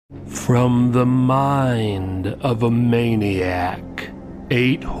From the mind of a maniac.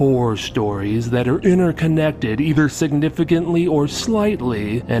 8 horror stories that are interconnected either significantly or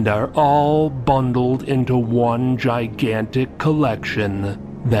slightly and are all bundled into one gigantic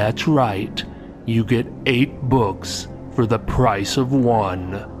collection. That's right, you get 8 books for the price of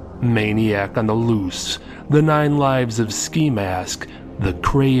 1. Maniac on the Loose, The 9 Lives of Ski Mask, The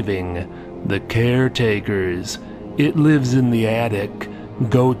Craving, The Caretakers, It Lives in the Attic,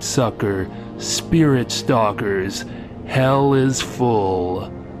 Goatsucker, Spirit Stalkers, Hell is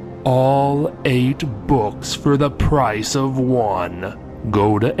Full. All 8 books for the price of 1.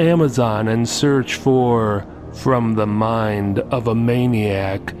 Go to Amazon and search for From the Mind of a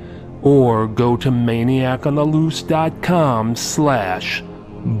Maniac, or go to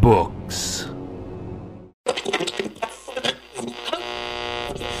maniacontheloose.com/books.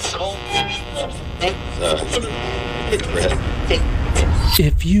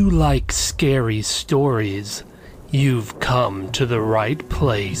 If you like scary stories, you've come to the right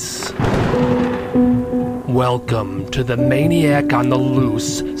place. Welcome to the Maniac on the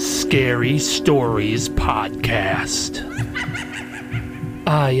Loose Scary Stories podcast.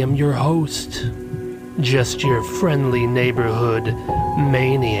 I am your host, just your friendly neighborhood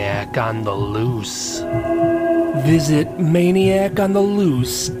Maniac on the Loose. Visit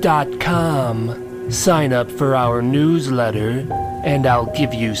maniacontheloose.com. Sign up for our newsletter, and I'll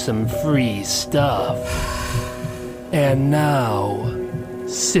give you some free stuff. And now,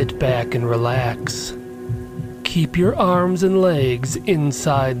 sit back and relax. Keep your arms and legs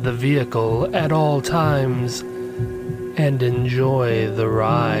inside the vehicle at all times, and enjoy the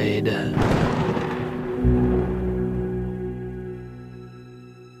ride.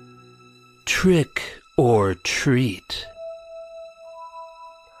 Trick or treat.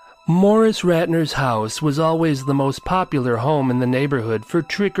 Morris Ratner's house was always the most popular home in the neighborhood for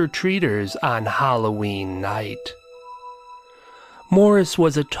trick-or-treaters on Halloween night. Morris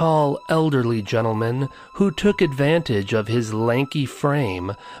was a tall, elderly gentleman who took advantage of his lanky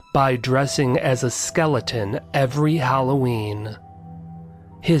frame by dressing as a skeleton every Halloween.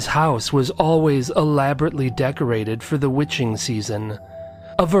 His house was always elaborately decorated for the witching season.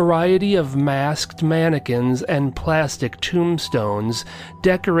 A variety of masked mannequins and plastic tombstones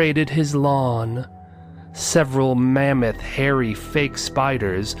decorated his lawn. Several mammoth, hairy fake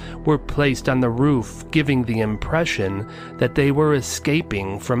spiders were placed on the roof, giving the impression that they were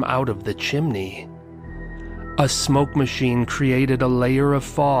escaping from out of the chimney. A smoke machine created a layer of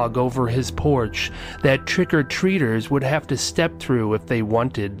fog over his porch that trick-or-treaters would have to step through if they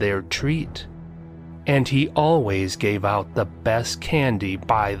wanted their treat. And he always gave out the best candy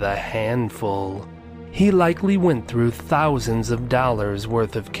by the handful. He likely went through thousands of dollars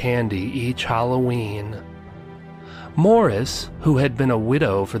worth of candy each Halloween. Morris, who had been a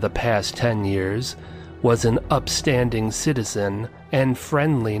widow for the past 10 years, was an upstanding citizen and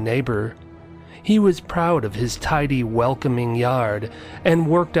friendly neighbor. He was proud of his tidy, welcoming yard and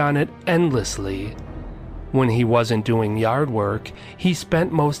worked on it endlessly. When he wasn't doing yard work, he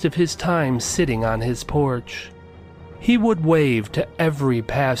spent most of his time sitting on his porch. He would wave to every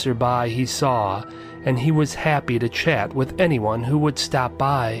passerby he saw, and he was happy to chat with anyone who would stop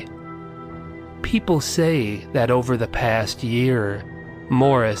by. People say that over the past year,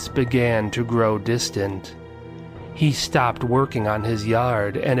 Morris began to grow distant. He stopped working on his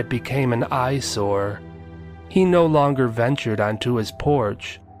yard, and it became an eyesore. He no longer ventured onto his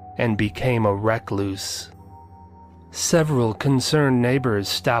porch and became a recluse. Several concerned neighbors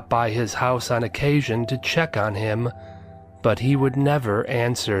stopped by his house on occasion to check on him, but he would never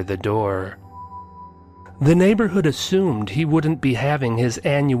answer the door. The neighborhood assumed he wouldn't be having his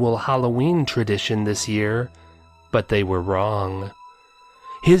annual Halloween tradition this year, but they were wrong.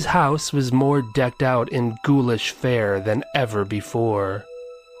 His house was more decked out in ghoulish fare than ever before,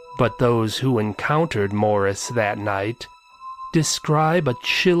 but those who encountered Morris that night describe a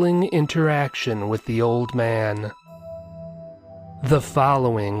chilling interaction with the old man. The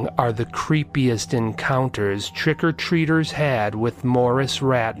following are the creepiest encounters trick-or-treaters had with Morris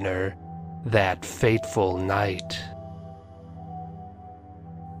Ratner that fateful night.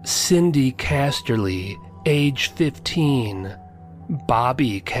 Cindy Casterly, age 15.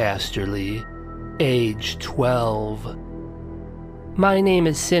 Bobby Casterly, age 12. My name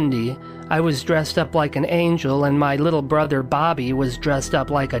is Cindy. I was dressed up like an angel, and my little brother Bobby was dressed up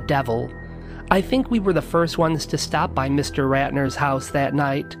like a devil. I think we were the first ones to stop by Mr. Ratner's house that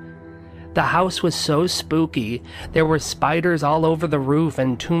night. The house was so spooky. There were spiders all over the roof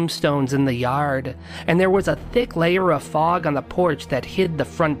and tombstones in the yard, and there was a thick layer of fog on the porch that hid the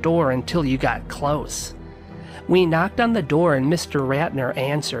front door until you got close. We knocked on the door and Mr. Ratner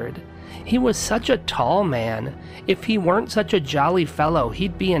answered. He was such a tall man. If he weren't such a jolly fellow,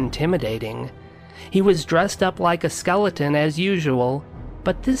 he'd be intimidating. He was dressed up like a skeleton as usual,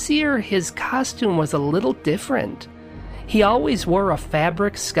 but this year his costume was a little different. He always wore a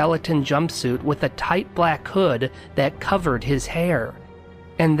fabric skeleton jumpsuit with a tight black hood that covered his hair,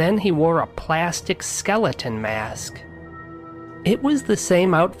 and then he wore a plastic skeleton mask. It was the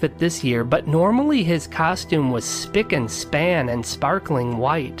same outfit this year, but normally his costume was spick and span and sparkling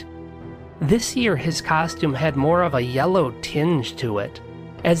white. This year his costume had more of a yellow tinge to it,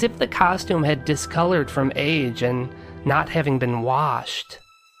 as if the costume had discolored from age and not having been washed.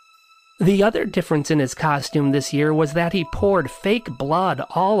 The other difference in his costume this year was that he poured fake blood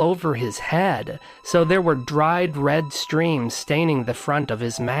all over his head, so there were dried red streams staining the front of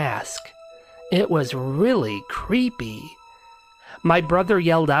his mask. It was really creepy. My brother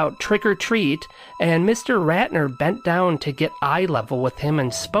yelled out, "Trick or treat," and Mr. Ratner bent down to get eye level with him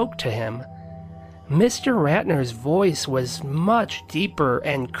and spoke to him. Mr. Ratner's voice was much deeper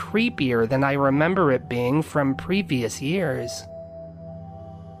and creepier than I remember it being from previous years.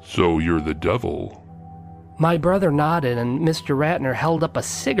 "So you're the devil?" My brother nodded and Mr. Ratner held up a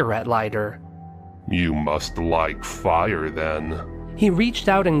cigarette lighter. "You must like fire then." He reached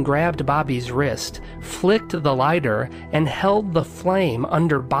out and grabbed Bobby's wrist, flicked the lighter, and held the flame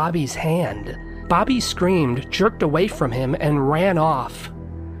under Bobby's hand. Bobby screamed, jerked away from him, and ran off.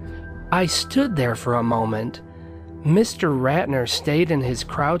 I stood there for a moment. Mr. Ratner stayed in his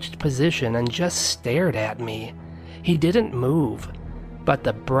crouched position and just stared at me. He didn't move, but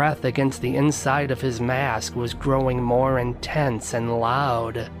the breath against the inside of his mask was growing more intense and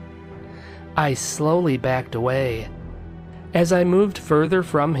loud. I slowly backed away. As I moved further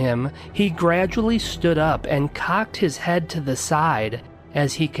from him, he gradually stood up and cocked his head to the side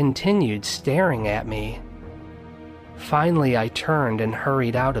as he continued staring at me. Finally, I turned and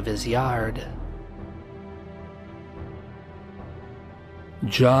hurried out of his yard.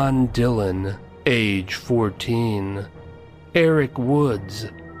 John Dillon, age 14. Eric Woods,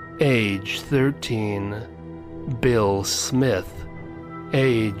 age 13. Bill Smith,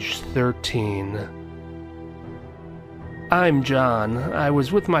 age 13. I'm John. I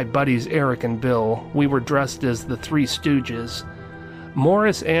was with my buddies Eric and Bill. We were dressed as the Three Stooges.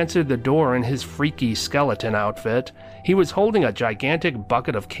 Morris answered the door in his freaky skeleton outfit. He was holding a gigantic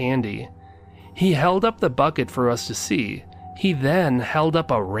bucket of candy. He held up the bucket for us to see. He then held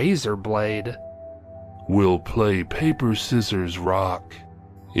up a razor blade. "We'll play paper, scissors, rock.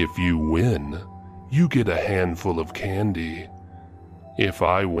 If you win, you get a handful of candy. If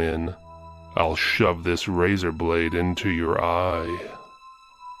I win, I'll shove this razor blade into your eye."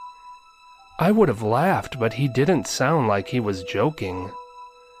 I would have laughed, but he didn't sound like he was joking.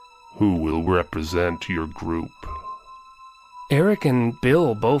 "Who will represent your group?" Eric and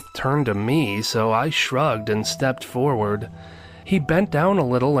Bill both turned to me, so I shrugged and stepped forward. He bent down a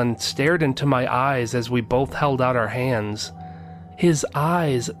little and stared into my eyes as we both held out our hands. His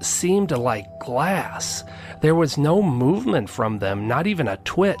eyes seemed like glass. There was no movement from them, not even a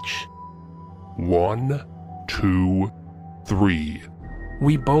twitch. 1, 2, 3.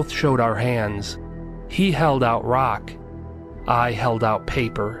 We both showed our hands. He held out rock. I held out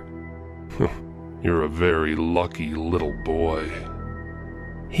paper. You're a very lucky little boy.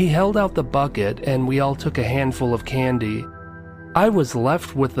 He held out the bucket and we all took a handful of candy. I was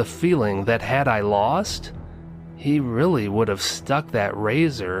left with the feeling that had I lost, he really would have stuck that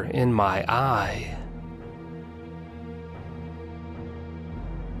razor in my eye.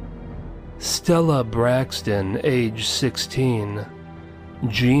 Stella Braxton, age 16.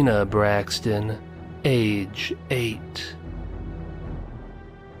 Gina Braxton, age 8.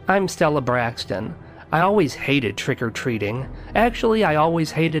 I'm Stella Braxton. I always hated trick-or-treating. Actually, I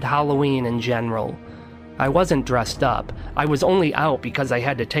always hated Halloween in general. I wasn't dressed up. I was only out because I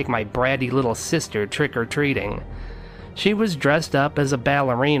had to take my bratty little sister trick-or-treating. She was dressed up as a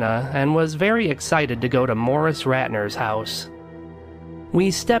ballerina and was very excited to go to Morris Ratner's house.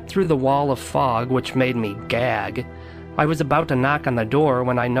 We stepped through the wall of fog, which made me gag. I was about to knock on the door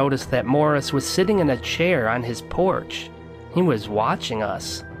when I noticed that Morris was sitting in a chair on his porch. He was watching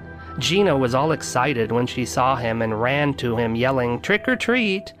us. Gina was all excited when she saw him and ran to him yelling, "Trick or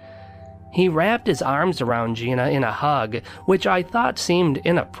treat!" He wrapped his arms around Gina in a hug, which I thought seemed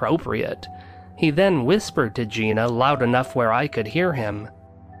inappropriate. He then whispered to Gina loud enough where I could hear him.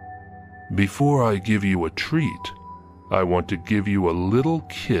 "Before I give you a treat, I want to give you a little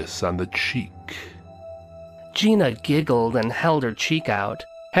kiss on the cheek." Gina giggled and held her cheek out.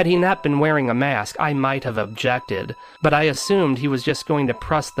 Had he not been wearing a mask, I might have objected, but I assumed he was just going to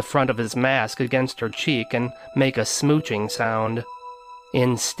press the front of his mask against her cheek and make a smooching sound.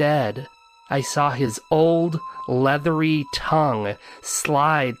 Instead, I saw his old, leathery tongue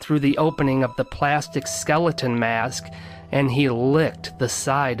slide through the opening of the plastic skeleton mask, and he licked the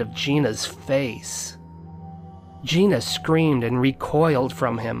side of Gina's face. Gina screamed and recoiled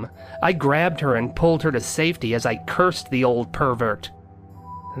from him. I grabbed her and pulled her to safety as I cursed the old pervert.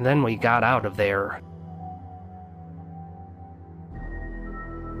 Then we got out of there.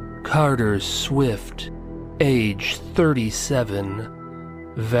 Carter Swift, age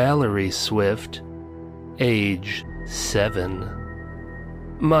 37. Valerie Swift, age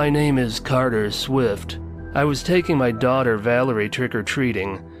 7. My name is Carter Swift. I was taking my daughter Valerie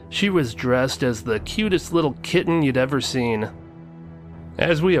trick-or-treating. She was dressed as the cutest little kitten you'd ever seen.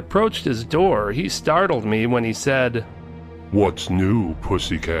 As we approached his door, he startled me when he said, "What's new,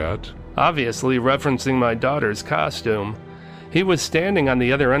 pussycat?" obviously referencing my daughter's costume. He was standing on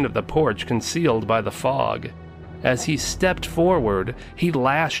the other end of the porch, concealed by the fog. As he stepped forward, he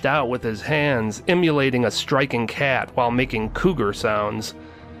lashed out with his hands, emulating a striking cat while making cougar sounds.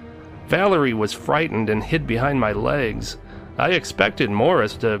 Valerie was frightened and hid behind my legs. I expected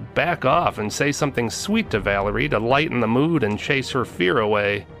Morris to back off and say something sweet to Valerie to lighten the mood and chase her fear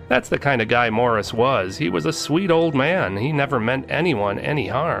away. That's the kind of guy Morris was. He was a sweet old man. He never meant anyone any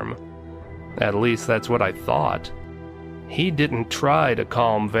harm. At least that's what I thought. He didn't try to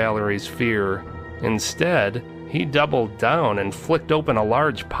calm Valerie's fear. Instead, he doubled down and flicked open a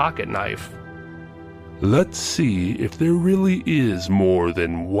large pocket knife. Let's see if there really is more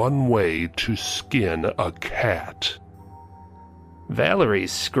than one way to skin a cat. Valerie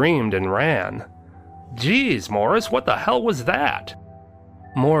screamed and ran. "Geez, Morris, what the hell was that?"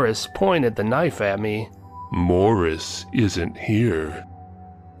 Morris pointed the knife at me. Morris isn't here.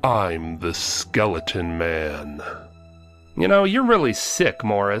 I'm the Skeleton Man. "You know, you're really sick,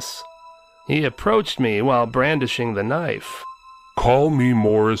 Morris." He approached me while brandishing the knife. Call me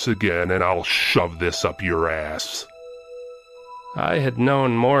Morris again and I'll shove this up your ass. I had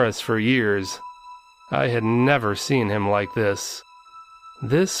known Morris for years. I had never seen him like this.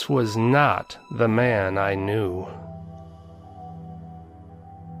 This was not the man I knew.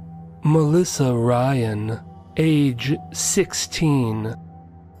 Melissa Ryan, age 16.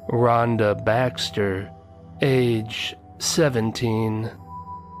 Rhonda Baxter, age 17.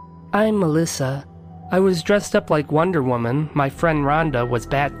 I'm Melissa. I was dressed up like Wonder Woman. My friend Rhonda was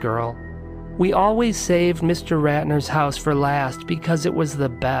Batgirl. We always saved Mr. Ratner's house for last because it was the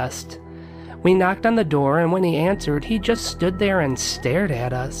best. We knocked on the door, and when he answered, he just stood there and stared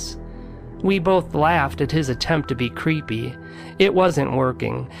at us. We both laughed at his attempt to be creepy. It wasn't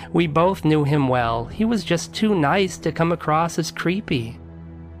working. We both knew him well. He was just too nice to come across as creepy.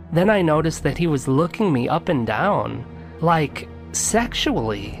 Then I noticed that he was looking me up and down, like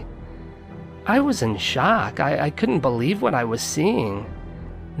sexually. I was in shock. I couldn't believe what I was seeing.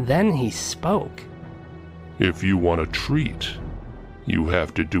 Then he spoke. If you want a treat, you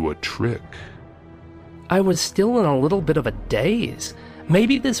have to do a trick. I was still in a little bit of a daze.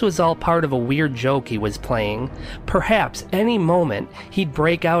 Maybe this was all part of a weird joke he was playing. Perhaps any moment he'd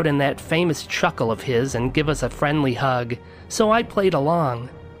break out in that famous chuckle of his and give us a friendly hug, so I played along.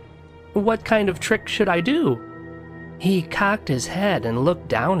 What kind of trick should I do? He cocked his head and looked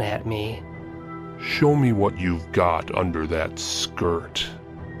down at me. Show me what you've got under that skirt.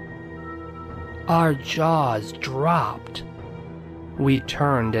 Our jaws dropped. We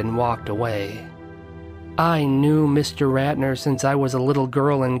turned and walked away. I knew Mr. Ratner since I was a little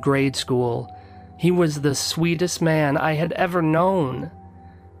girl in grade school. He was the sweetest man I had ever known.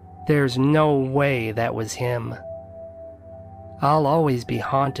 There's no way that was him. I'll always be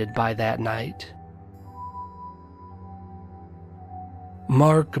haunted by that night.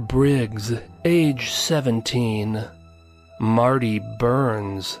 Mark Briggs, age 17. Marty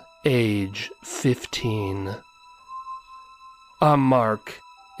Burns, age 15. I'm Mark.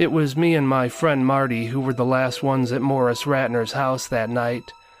 It was me and my friend Marty who were the last ones at Morris Ratner's house that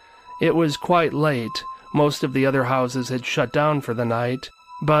night. It was quite late. Most of the other houses had shut down for the night.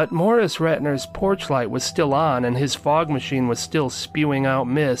 But Morris Ratner's porch light was still on and his fog machine was still spewing out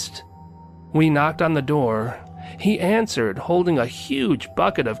mist. We knocked on the door. He answered, holding a huge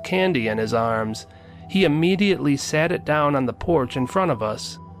bucket of candy in his arms. He immediately sat it down on the porch in front of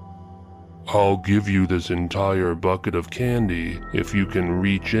us. I'll give you this entire bucket of candy if you can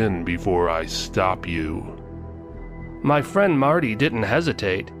reach in before I stop you. My friend Marty didn't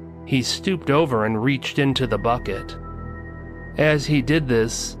hesitate. He stooped over and reached into the bucket. As he did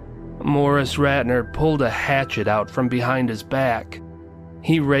this, Morris Ratner pulled a hatchet out from behind his back.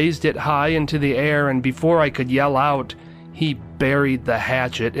 He raised it high into the air, and before I could yell out, he buried the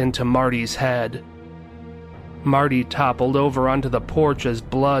hatchet into Marty's head. Marty toppled over onto the porch as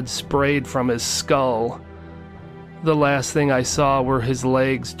blood sprayed from his skull. The last thing I saw were his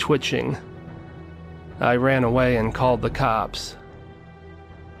legs twitching. I ran away and called the cops.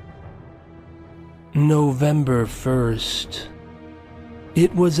 November 1st.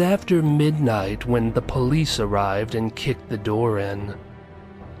 It was after midnight when the police arrived and kicked the door in.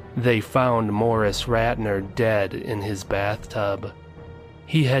 They found Morris Ratner dead in his bathtub.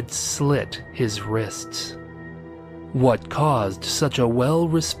 He had slit his wrists. What caused such a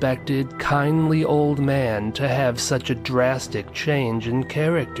well-respected, kindly old man to have such a drastic change in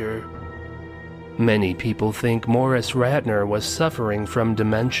character? Many people think Morris Ratner was suffering from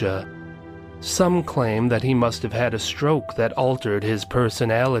dementia. Some claim that he must have had a stroke that altered his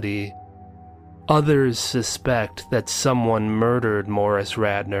personality. Others suspect that someone murdered Morris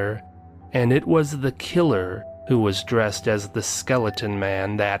Ratner, and it was the killer who was dressed as the Skeleton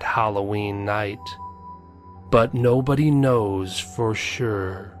Man that Halloween night. But nobody knows for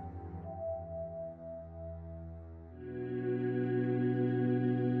sure.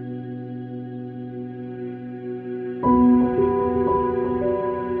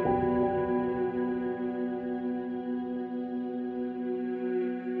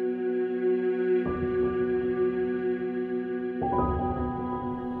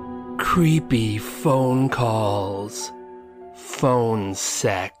 Creepy phone calls. Phone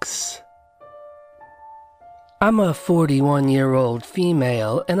sex. I'm a 41-year-old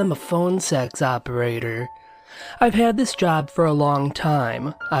female, and I'm a phone sex operator. I've had this job for a long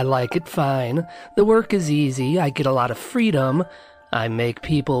time. I like it fine. The work is easy, I get a lot of freedom, I make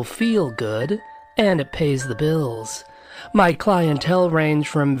people feel good, and it pays the bills. My clientele range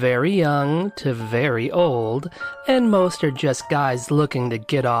from very young to very old, and most are just guys looking to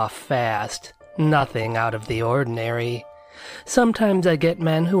get off fast. Nothing out of the ordinary. Sometimes I get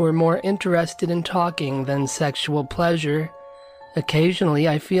men who are more interested in talking than sexual pleasure. Occasionally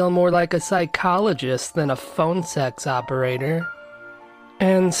I feel more like a psychologist than a phone sex operator.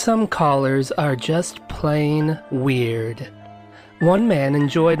 And some callers are just plain weird. One man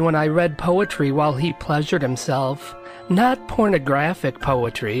enjoyed when I read poetry while he pleasured himself. Not pornographic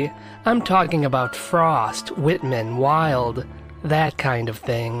poetry. I'm talking about Frost, Whitman, Wilde, that kind of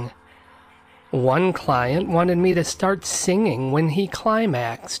thing. One client wanted me to start singing when he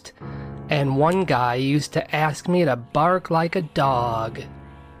climaxed, and one guy used to ask me to bark like a dog.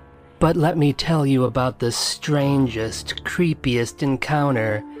 But let me tell you about the strangest, creepiest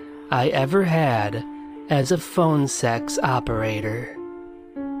encounter I ever had as a phone sex operator.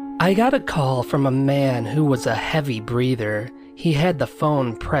 I got a call from a man who was a heavy breather. He had the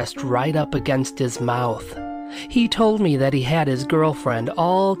phone pressed right up against his mouth. He told me that he had his girlfriend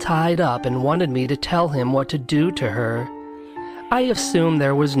all tied up and wanted me to tell him what to do to her. I assumed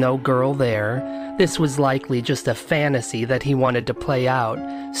there was no girl there. This was likely just a fantasy that he wanted to play out,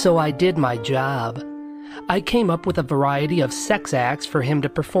 so I did my job. I came up with a variety of sex acts for him to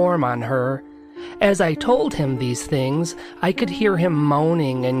perform on her. As I told him these things, I could hear him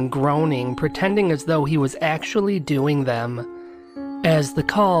moaning and groaning, pretending as though he was actually doing them. As the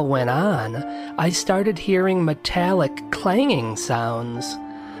call went on, I started hearing metallic clanging sounds.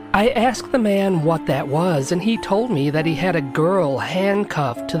 I asked the man what that was, and he told me that he had a girl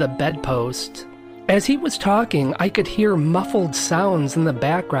handcuffed to the bedpost. As he was talking, I could hear muffled sounds in the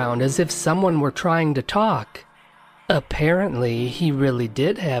background as if someone were trying to talk. Apparently, he really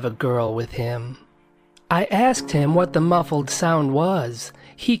did have a girl with him. I asked him what the muffled sound was.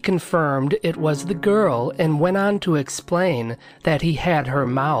 He confirmed it was the girl and went on to explain that he had her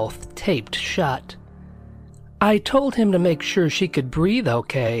mouth taped shut. I told him to make sure she could breathe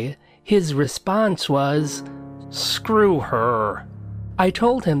okay. His response was, "Screw her." I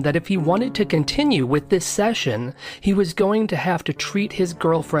told him that if he wanted to continue with this session, he was going to have to treat his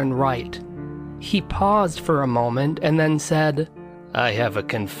girlfriend right. He paused for a moment and then said, "I have a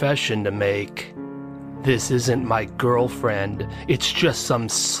confession to make. This isn't my girlfriend. It's just some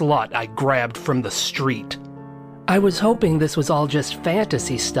slut I grabbed from the street." I was hoping this was all just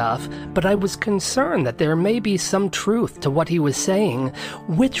fantasy stuff, but I was concerned that there may be some truth to what he was saying,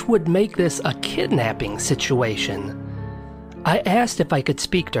 which would make this a kidnapping situation. I asked if I could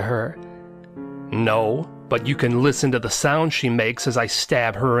speak to her. "No, but you can listen to the sound she makes as I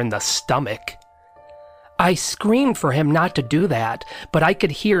stab her in the stomach." I screamed for him not to do that, but I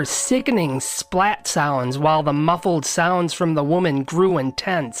could hear sickening splat sounds while the muffled sounds from the woman grew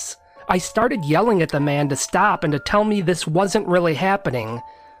intense. I started yelling at the man to stop and to tell me this wasn't really happening,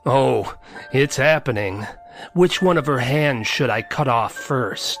 Oh, it's happening. Which one of her hands should I cut off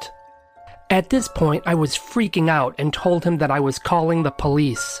first? At this point, I was freaking out and told him that I was calling the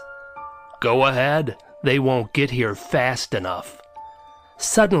police. Go ahead. They won't get here fast enough.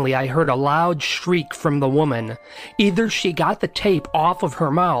 Suddenly, I heard a loud shriek from the woman. Either she got the tape off of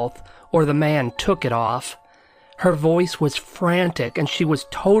her mouth, or the man took it off. Her voice was frantic, and she was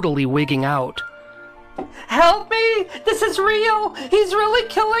totally wigging out. Help me! This is real! He's really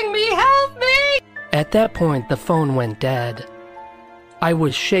killing me! Help me! At that point, the phone went dead. I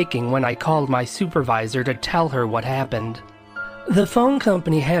was shaking when I called my supervisor to tell her what happened. The phone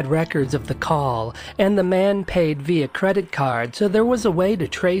company had records of the call, and the man paid via credit card, so there was a way to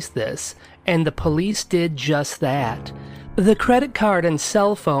trace this, and the police did just that. The credit card and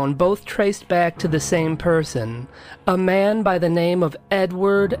cell phone both traced back to the same person, a man by the name of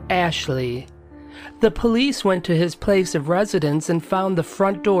Edward Ashley. The police went to his place of residence and found the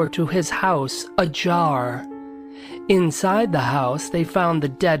front door to his house ajar. Inside the house, they found the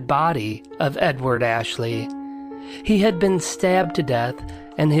dead body of Edward Ashley. He had been stabbed to death,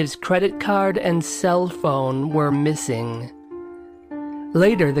 and his credit card and cell phone were missing.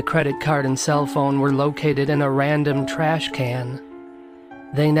 Later, the credit card and cell phone were located in a random trash can.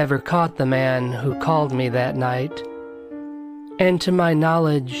 They never caught the man who called me that night. And to my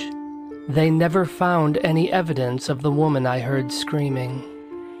knowledge, they never found any evidence of the woman I heard screaming.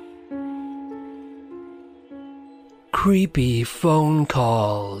 Creepy phone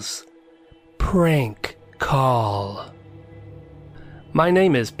calls. Prank call. My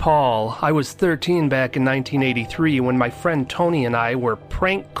name is Paul. I was 13 back in 1983 when my friend Tony and I were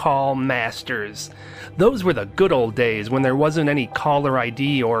prank call masters. Those were the good old days when there wasn't any caller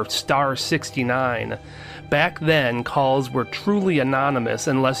ID or star 69. Back then, calls were truly anonymous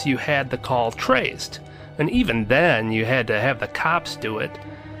unless you had the call traced. And even then, you had to have the cops do it.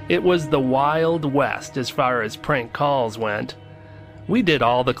 It was the Wild West as far as prank calls went. We did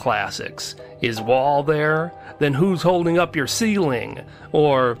all the classics. Is Wall there? Then who's holding up your ceiling?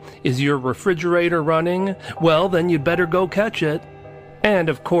 Or, is your refrigerator running? Well, then you'd better go catch it. And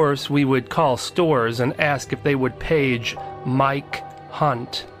of course, we would call stores and ask if they would page Mike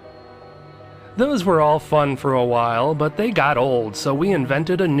Hunt. Those were all fun for a while, but they got old, so we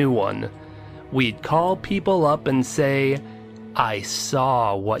invented a new one. We'd call people up and say, "I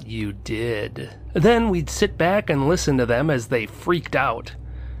saw what you did." Then we'd sit back and listen to them as they freaked out.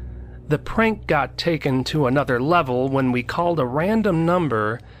 The prank got taken to another level when we called a random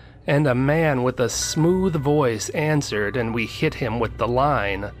number and a man with a smooth voice answered, and we hit him with the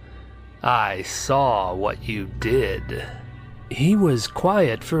line, "I saw what you did." He was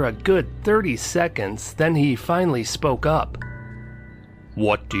quiet for a good 30 seconds, then he finally spoke up.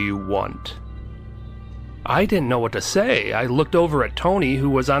 "What do you want?" I didn't know what to say. I looked over at Tony,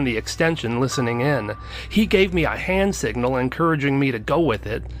 who was on the extension listening in. He gave me a hand signal encouraging me to go with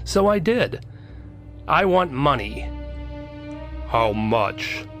it, so I did. "I want money." "How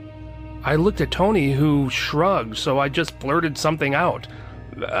much?" I looked at Tony, who shrugged, so I just blurted something out.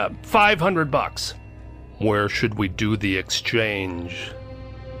 $500. "Where should we do the exchange?"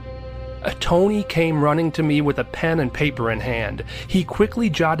 Tony came running to me with a pen and paper in hand. He quickly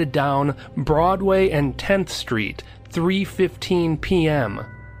jotted down Broadway and 10th Street, 3:15 p.m.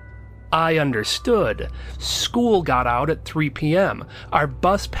 I understood. School got out at 3 p.m. Our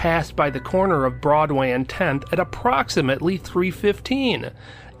bus passed by the corner of Broadway and 10th at approximately 3:15.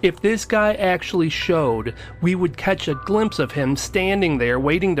 If this guy actually showed, we would catch a glimpse of him standing there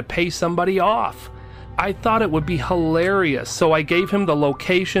waiting to pay somebody off. I thought it would be hilarious, so I gave him the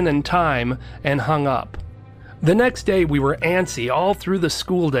location and time and hung up. The next day we were antsy all through the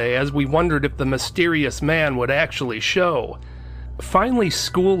school day as we wondered if the mysterious man would actually show. Finally,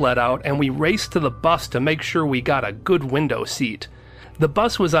 school let out and we raced to the bus to make sure we got a good window seat. The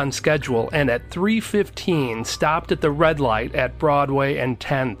bus was on schedule and at 3:15 stopped at the red light at Broadway and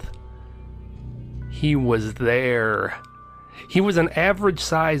 10th. He was there. He was an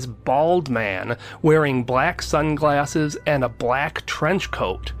average-sized bald man wearing black sunglasses and a black trench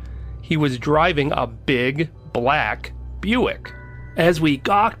coat. He was driving a big, black Buick. As we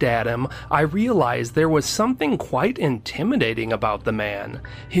gawked at him, I realized there was something quite intimidating about the man.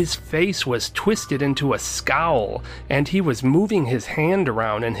 His face was twisted into a scowl, and he was moving his hand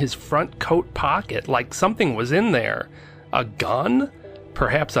around in his front coat pocket like something was in there. A gun?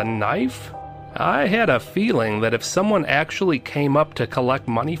 Perhaps a knife? I had a feeling that if someone actually came up to collect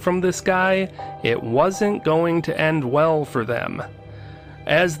money from this guy, it wasn't going to end well for them.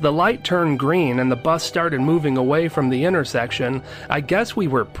 As the light turned green and the bus started moving away from the intersection, I guess we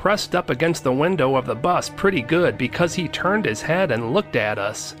were pressed up against the window of the bus pretty good because he turned his head and looked at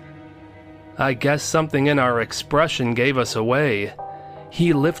us. I guess something in our expression gave us away.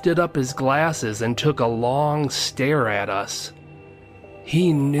 He lifted up his glasses and took a long stare at us.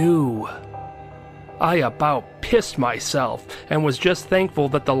 He knew. I about pissed myself and was just thankful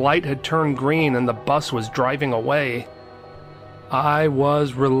that the light had turned green and the bus was driving away. I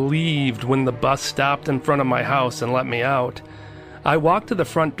was relieved when the bus stopped in front of my house and let me out. I walked to the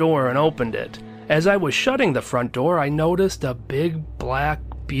front door and opened it. As I was shutting the front door, I noticed a big black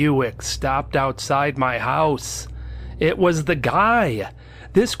Buick stopped outside my house. It was the guy.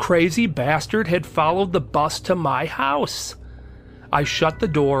 This crazy bastard had followed the bus to my house. I shut the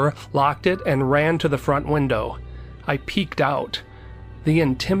door, locked it, and ran to the front window. I peeked out. The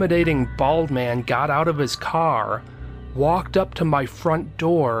intimidating bald man got out of his car, walked up to my front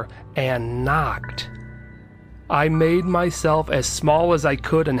door, and knocked. I made myself as small as I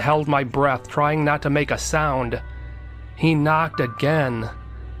could and held my breath, trying not to make a sound. He knocked again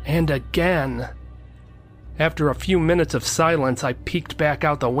and again. After a few minutes of silence, I peeked back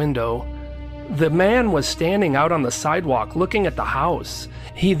out the window. The man was standing out on the sidewalk looking at the house.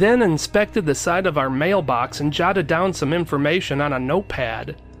 He then inspected the side of our mailbox and jotted down some information on a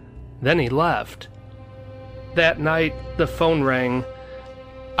notepad. Then he left. That night, the phone rang.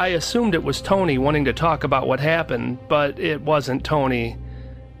 I assumed it was Tony wanting to talk about what happened, but it wasn't Tony.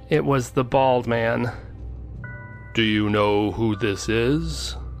 It was the bald man. Do you know who this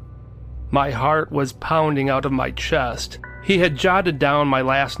is? My heart was pounding out of my chest. He had jotted down my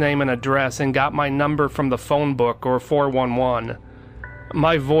last name and address and got my number from the phone book or 411.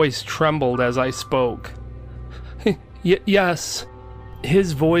 My voice trembled as I spoke. Yes.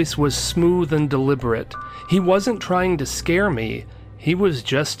 His voice was smooth and deliberate. He wasn't trying to scare me. He was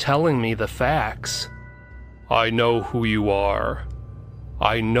just telling me the facts. I know who you are.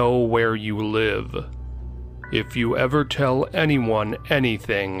 I know where you live. If you ever tell anyone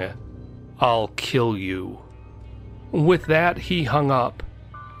anything, I'll kill you. With that, he hung up,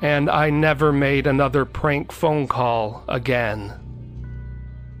 and I never made another prank phone call again.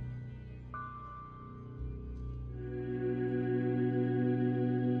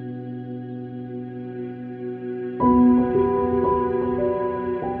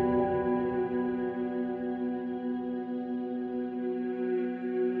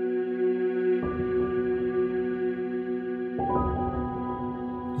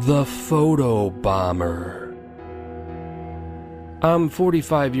 The Photo Bomber. I'm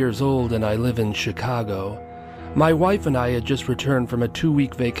 45 years old and I live in Chicago. My wife and I had just returned from a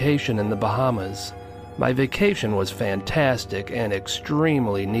 2-week vacation in the Bahamas. My vacation was fantastic and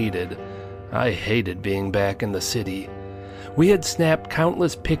extremely needed. I hated being back in the city. We had snapped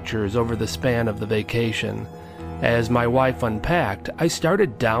countless pictures over the span of the vacation. As my wife unpacked, I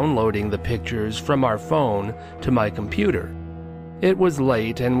started downloading the pictures from our phone to my computer. It was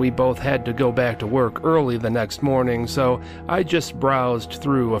late and we both had to go back to work early the next morning, so I just browsed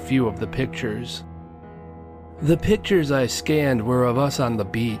through a few of the pictures. The pictures I scanned were of us on the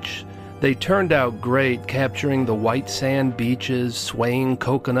beach. They turned out great, capturing the white sand beaches, swaying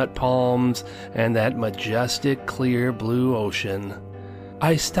coconut palms, and that majestic clear blue ocean.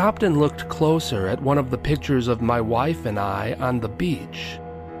 I stopped and looked closer at one of the pictures of my wife and I on the beach.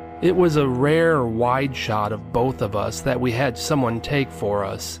 It was a rare wide shot of both of us that we had someone take for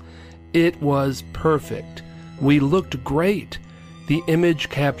us. It was perfect. We looked great. The image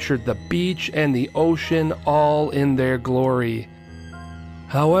captured the beach and the ocean all in their glory.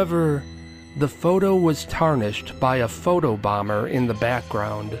 However, the photo was tarnished by a photo bomber in the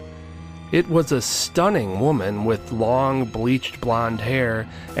background. It was a stunning woman with long bleached blonde hair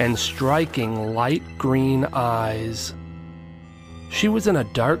and striking light green eyes. She was in a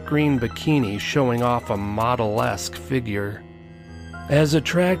dark green bikini showing off a model-esque figure. As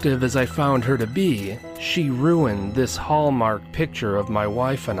attractive as I found her to be, she ruined this hallmark picture of my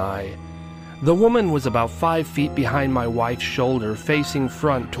wife and I. The woman was about 5 feet behind my wife's shoulder, facing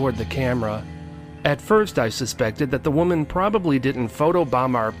front toward the camera. At first I suspected that the woman probably didn't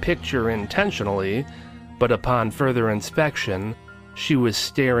photobomb our picture intentionally, but upon further inspection, she was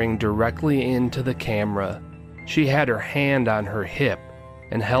staring directly into the camera. She had her hand on her hip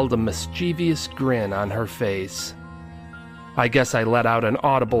and held a mischievous grin on her face. I guess I let out an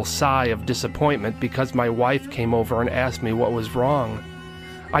audible sigh of disappointment because my wife came over and asked me what was wrong.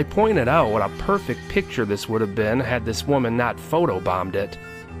 I pointed out what a perfect picture this would have been had this woman not photobombed it.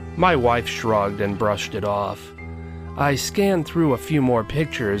 My wife shrugged and brushed it off. I scanned through a few more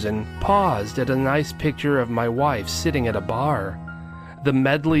pictures and paused at a nice picture of my wife sitting at a bar. The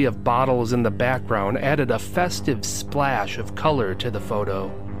medley of bottles in the background added a festive splash of color to the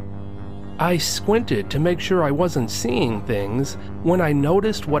photo. I squinted to make sure I wasn't seeing things when I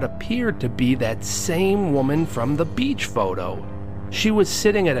noticed what appeared to be that same woman from the beach photo. She was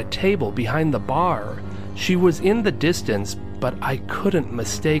sitting at a table behind the bar. She was in the distance, but I couldn't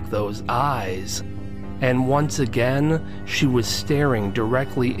mistake those eyes. And once again, she was staring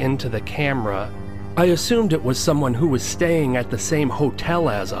directly into the camera. I assumed it was someone who was staying at the same hotel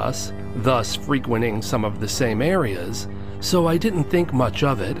as us, thus frequenting some of the same areas, so I didn't think much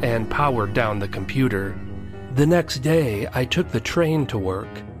of it and powered down the computer. The next day, I took the train to work.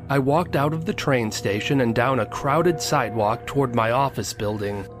 I walked out of the train station and down a crowded sidewalk toward my office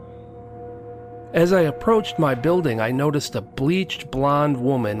building. As I approached my building, I noticed a bleached blonde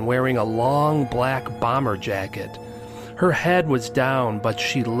woman wearing a long black bomber jacket. Her head was down, but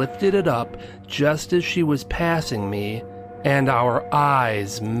she lifted it up just as she was passing me, and our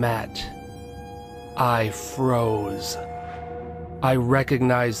eyes met. I froze. I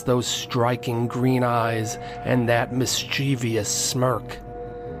recognized those striking green eyes and that mischievous smirk.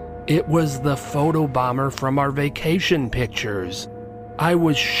 It was the photobomber from our vacation pictures. I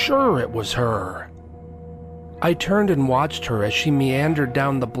was sure it was her. I turned and watched her as she meandered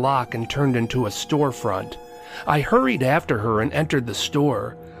down the block and turned into a storefront. I hurried after her and entered the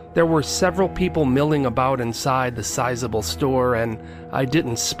store. There were several people milling about inside the sizable store, and I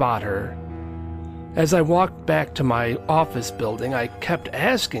didn't spot her. As I walked back to my office building, I kept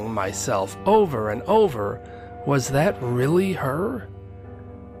asking myself over and over, was that really her?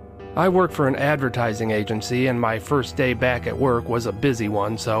 I work for an advertising agency, and my first day back at work was a busy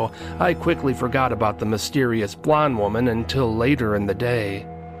one, so I quickly forgot about the mysterious blonde woman until later in the day.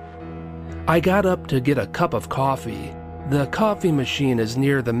 I got up to get a cup of coffee. The coffee machine is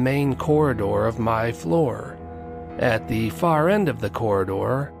near the main corridor of my floor. At the far end of the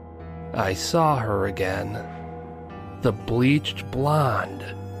corridor, I saw her again. The bleached blonde.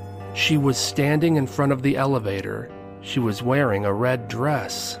 She was standing in front of the elevator. She was wearing a red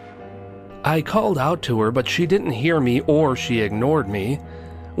dress. I called out to her, but she didn't hear me or she ignored me.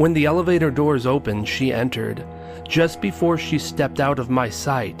 When the elevator doors opened, she entered. Just before she stepped out of my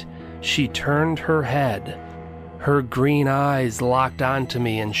sight, she turned her head. Her green eyes locked onto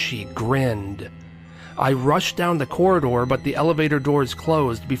me and she grinned. I rushed down the corridor, but the elevator doors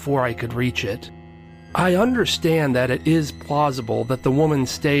closed before I could reach it. I understand that it is plausible that the woman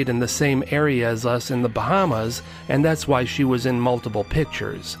stayed in the same area as us in the Bahamas, and that's why she was in multiple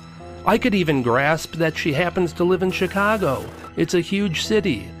pictures. I could even grasp that she happens to live in Chicago. It's a huge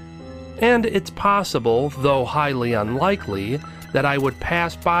city. And it's possible, though highly unlikely, that I would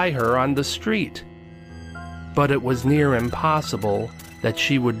pass by her on the street. But it was near impossible that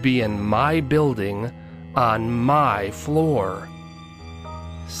she would be in my building, on my floor.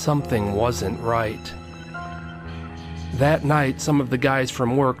 Something wasn't right. That night, some of the guys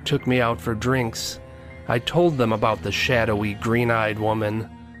from work took me out for drinks. I told them about the shadowy, green-eyed woman.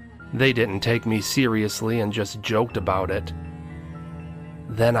 They didn't take me seriously and just joked about it.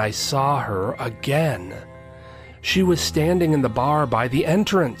 Then I saw her again. She was standing in the bar by the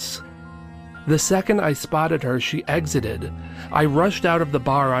entrance. The second I spotted her, she exited. I rushed out of the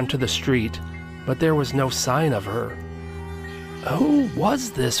bar onto the street, but there was no sign of her. Who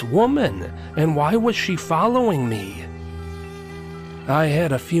was this woman, and why was she following me? I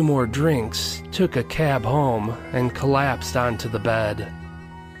had a few more drinks, took a cab home, and collapsed onto the bed.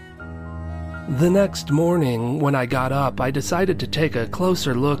 The next morning, when I got up, I decided to take a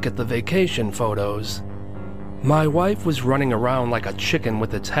closer look at the vacation photos. My wife was running around like a chicken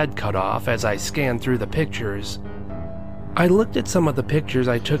with its head cut off as I scanned through the pictures. I looked at some of the pictures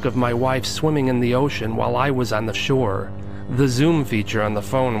I took of my wife swimming in the ocean while I was on the shore. The zoom feature on the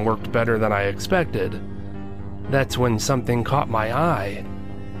phone worked better than I expected. That's when something caught my eye.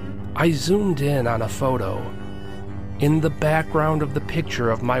 I zoomed in on a photo. In the background of the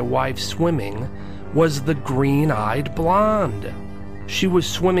picture of my wife swimming was the green-eyed blonde. She was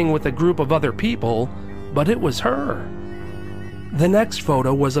swimming with a group of other people, but it was her. The next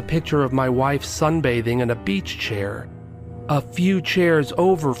photo was a picture of my wife sunbathing in a beach chair. A few chairs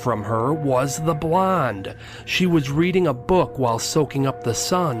over from her was the blonde. She was reading a book while soaking up the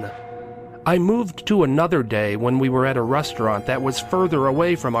sun. I moved to another day when we were at a restaurant that was further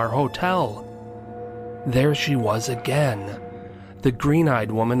away from our hotel. There she was again. The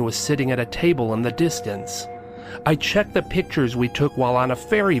green-eyed woman was sitting at a table in the distance. I checked the pictures we took while on a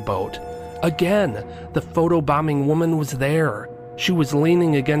ferry boat. Again, the photobombing woman was there. She was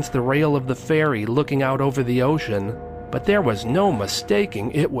leaning against the rail of the ferry looking out over the ocean, but there was no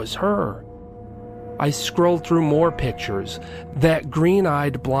mistaking it was her. I scrolled through more pictures. That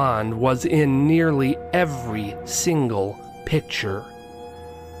green-eyed blonde was in nearly every single picture.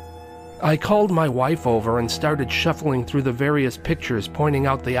 I called my wife over and started shuffling through the various pictures, pointing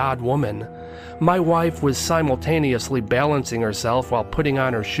out the odd woman. My wife was simultaneously balancing herself while putting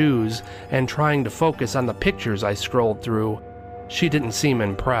on her shoes and trying to focus on the pictures I scrolled through. She didn't seem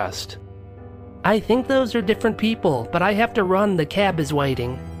impressed. I think those are different people, but I have to run. The cab is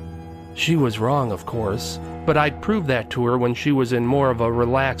waiting. She was wrong, of course, but I'd prove that to her when she was in more of a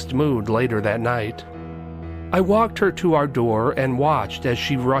relaxed mood later that night. I walked her to our door and watched as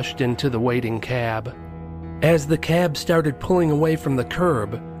she rushed into the waiting cab. As the cab started pulling away from the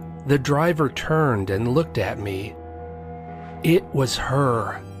curb, the driver turned and looked at me. It was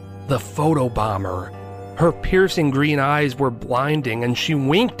her, the photobomber. Her piercing green eyes were blinding, and she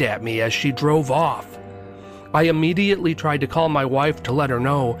winked at me as she drove off. I immediately tried to call my wife to let her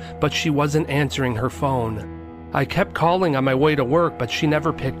know, but she wasn't answering her phone. I kept calling on my way to work, but she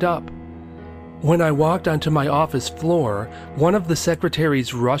never picked up. When I walked onto my office floor, one of the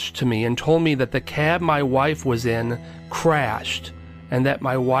secretaries rushed to me and told me that the cab my wife was in crashed and that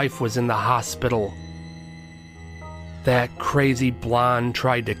my wife was in the hospital. That crazy blonde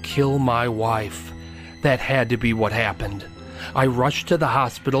tried to kill my wife. That had to be what happened. I rushed to the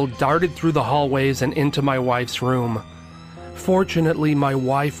hospital, darted through the hallways and into my wife's room. Fortunately, my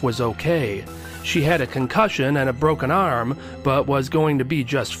wife was okay. She had a concussion and a broken arm, but was going to be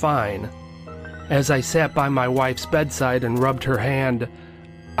just fine. As I sat by my wife's bedside and rubbed her hand,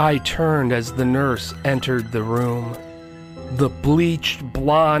 I turned as the nurse entered the room. The bleached,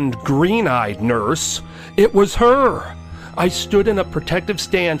 blonde, green-eyed nurse. It was her. I stood in a protective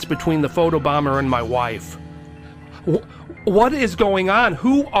stance between the photobomber and my wife. What is going on?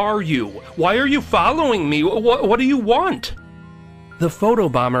 Who are you? Why are you following me? What do you want? The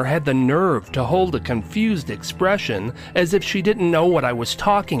photobomber had the nerve to hold a confused expression as if she didn't know what I was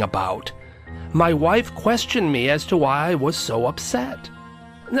talking about. My wife questioned me as to why I was so upset.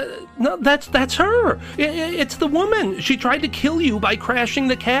 No, that's her. It's the woman. She tried to kill you by crashing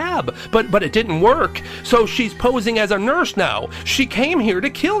the cab, but it didn't work, so she's posing as a nurse now. She came here to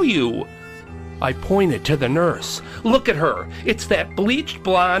kill you. I pointed to the nurse. Look at her. It's that bleached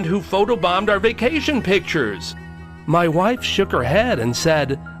blonde who photobombed our vacation pictures. My wife shook her head and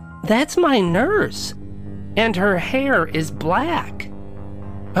said, That's my nurse, and her hair is black.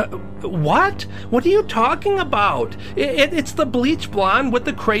 What? What are you talking about? It's the bleached blonde with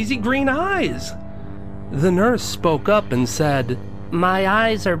the crazy green eyes. The nurse spoke up and said, My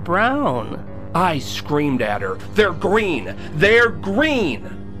eyes are brown. I screamed at her. They're green! They're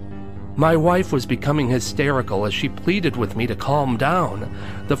green! My wife was becoming hysterical as she pleaded with me to calm down.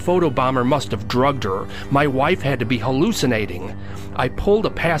 The photobomber must have drugged her. My wife had to be hallucinating. I pulled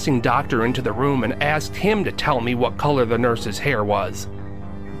a passing doctor into the room and asked him to tell me what color the nurse's hair was.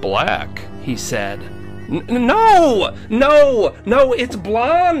 Black, he said. No, it's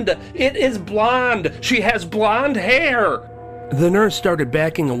blonde. It is blonde. She has blonde hair. The nurse started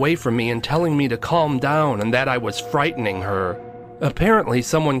backing away from me and telling me to calm down and that I was frightening her. Apparently,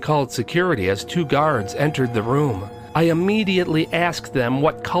 someone called security as 2 guards entered the room. I immediately asked them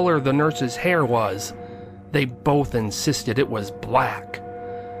what color the nurse's hair was. They both insisted it was black.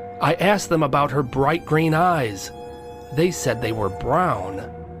 I asked them about her bright green eyes. They said they were brown.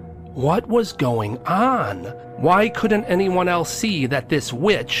 What was going on? Why couldn't anyone else see that this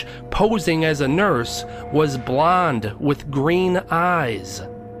witch, posing as a nurse, was blonde with green eyes?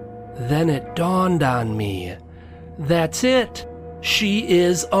 Then it dawned on me. That's it. She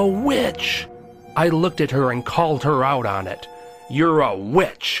is a witch. I looked at her and called her out on it. You're a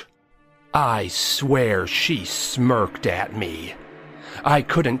witch. I swear she smirked at me. I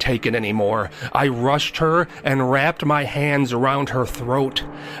couldn't take it anymore. I rushed her and wrapped my hands around her throat.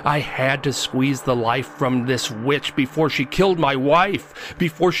 I had to squeeze the life from this witch before she killed my wife,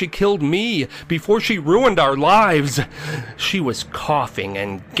 before she killed me, before she ruined our lives. She was coughing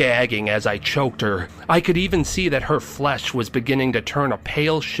and gagging as I choked her. I could even see that her flesh was beginning to turn a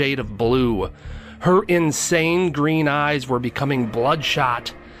pale shade of blue. Her insane green eyes were becoming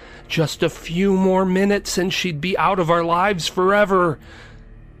bloodshot. Just a few more minutes and she'd be out of our lives forever.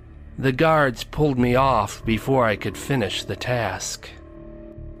 The guards pulled me off before I could finish the task.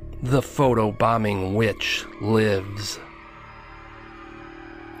 The photobombing witch lives.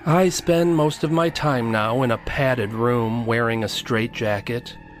 I spend most of my time now in a padded room wearing a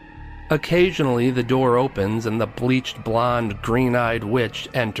straitjacket. Occasionally the door opens and the bleached blonde green-eyed witch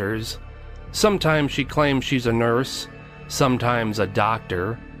enters. Sometimes she claims she's a nurse, sometimes a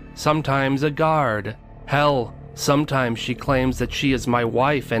doctor, sometimes a guard. Hell, sometimes she claims that she is my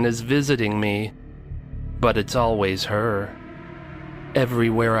wife and is visiting me. but it's always her.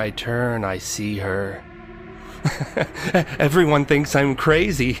 Everywhere I turn, I see her. Everyone thinks I'm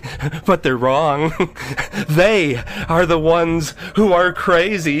crazy, but they're wrong. They are the ones who are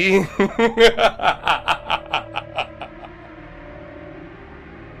crazy.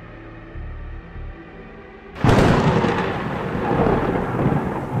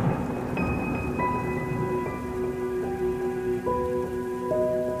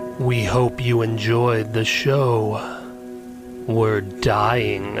 We hope you enjoyed the show. We're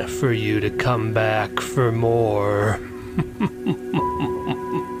dying for you to come back for more.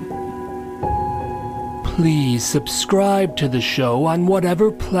 Please subscribe to the show on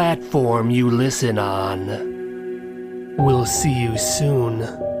whatever platform you listen on. We'll see you soon.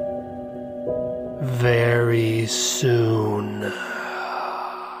 Very soon.